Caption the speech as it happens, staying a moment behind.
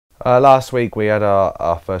Last week we had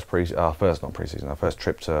our first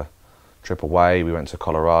trip away. We went to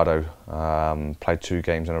Colorado, played 2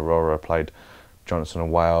 games in Aurora, played Johnson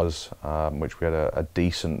and Wales, which we had a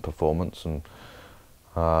decent performance and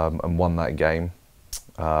won that game.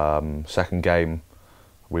 Second game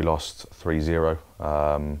we lost 3-0,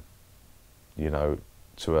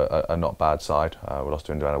 to a not bad side. We lost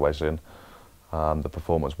to Indiana Wesleyan. The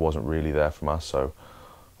performance wasn't really there from us, so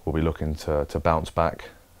we'll be looking to bounce back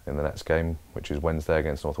in the next game, which is Wednesday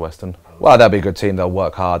against Northwestern. Well, they'll be a good team. They'll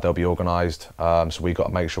work hard. They'll be organised. So we've got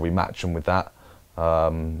to make sure we match them with that.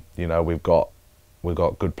 We've got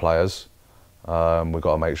good players. We've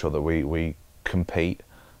got to make sure that we compete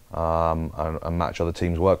and match other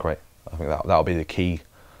teams' work rate. I think that'll be the key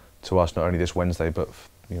to us, not only this Wednesday, but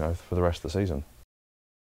for the rest of the season.